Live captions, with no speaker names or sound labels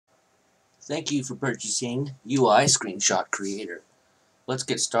Thank you for purchasing UI Screenshot Creator. Let's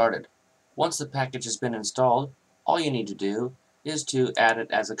get started. Once the package has been installed, all you need to do is to add it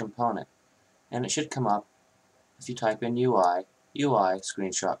as a component, and it should come up if you type in UI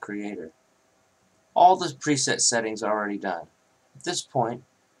Screenshot Creator. All the preset settings are already done. At this point,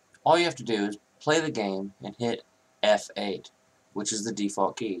 all you have to do is play the game and hit F8, which is the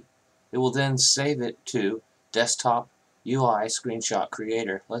default key. It will then save it to Desktop UI Screenshot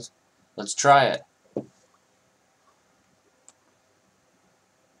Creator. Let's try it.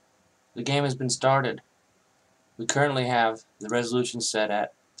 The game has been started. We currently have the resolution set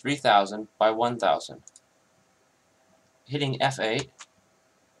at 3000 by 1000. Hitting F8,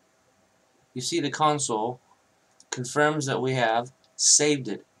 you see the console confirms that we have saved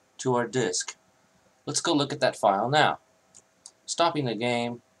it to our disk. Let's go look at that file now. Stopping the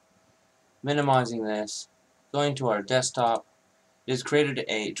game, minimizing this, going to our desktop. It has created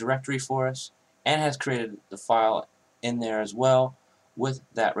a directory for us and has created the file in there as well with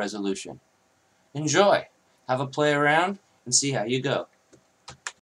that resolution. Enjoy! Have a play around and see how you go.